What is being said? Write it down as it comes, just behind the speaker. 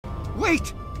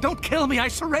Wait! Don't kill me, I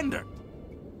surrender!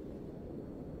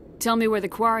 Tell me where the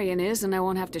Quarian is and I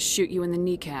won't have to shoot you in the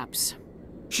kneecaps.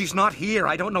 She's not here.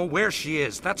 I don't know where she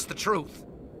is. That's the truth.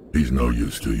 He's no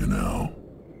use to you now.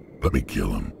 Let me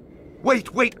kill him.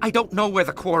 Wait! I don't know where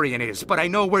the Quarian is, but I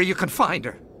know where you can find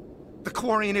her. The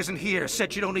Quarian isn't here.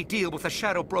 Said you'd only deal with the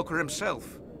Shadow Broker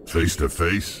himself. Face to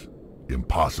face?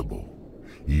 Impossible.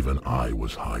 Even I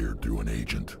was hired through an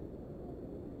agent.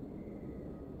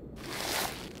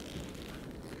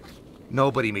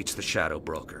 Nobody meets the Shadow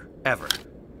Broker. Ever.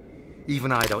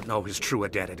 Even I don't know his true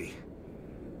identity.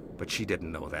 But she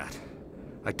didn't know that.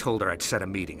 I told her I'd set a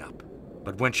meeting up.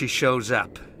 But when she shows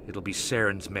up, it'll be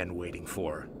Saren's men waiting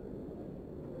for her.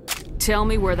 Tell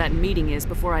me where that meeting is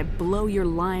before I blow your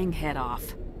lying head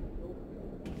off.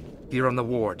 Here on the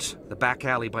wards, the back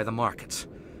alley by the markets.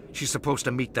 She's supposed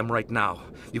to meet them right now.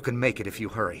 You can make it if you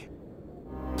hurry.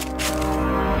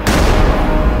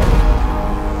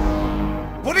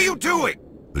 What are you doing?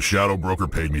 The Shadow Broker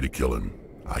paid me to kill him.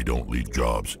 I don't leave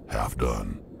jobs half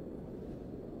done.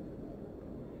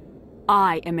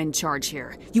 I am in charge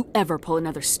here. You ever pull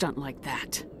another stunt like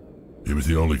that? It was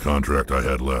the only contract I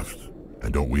had left.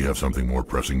 And don't we have something more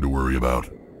pressing to worry about?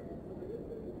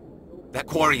 That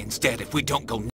Quarian's dead if we don't go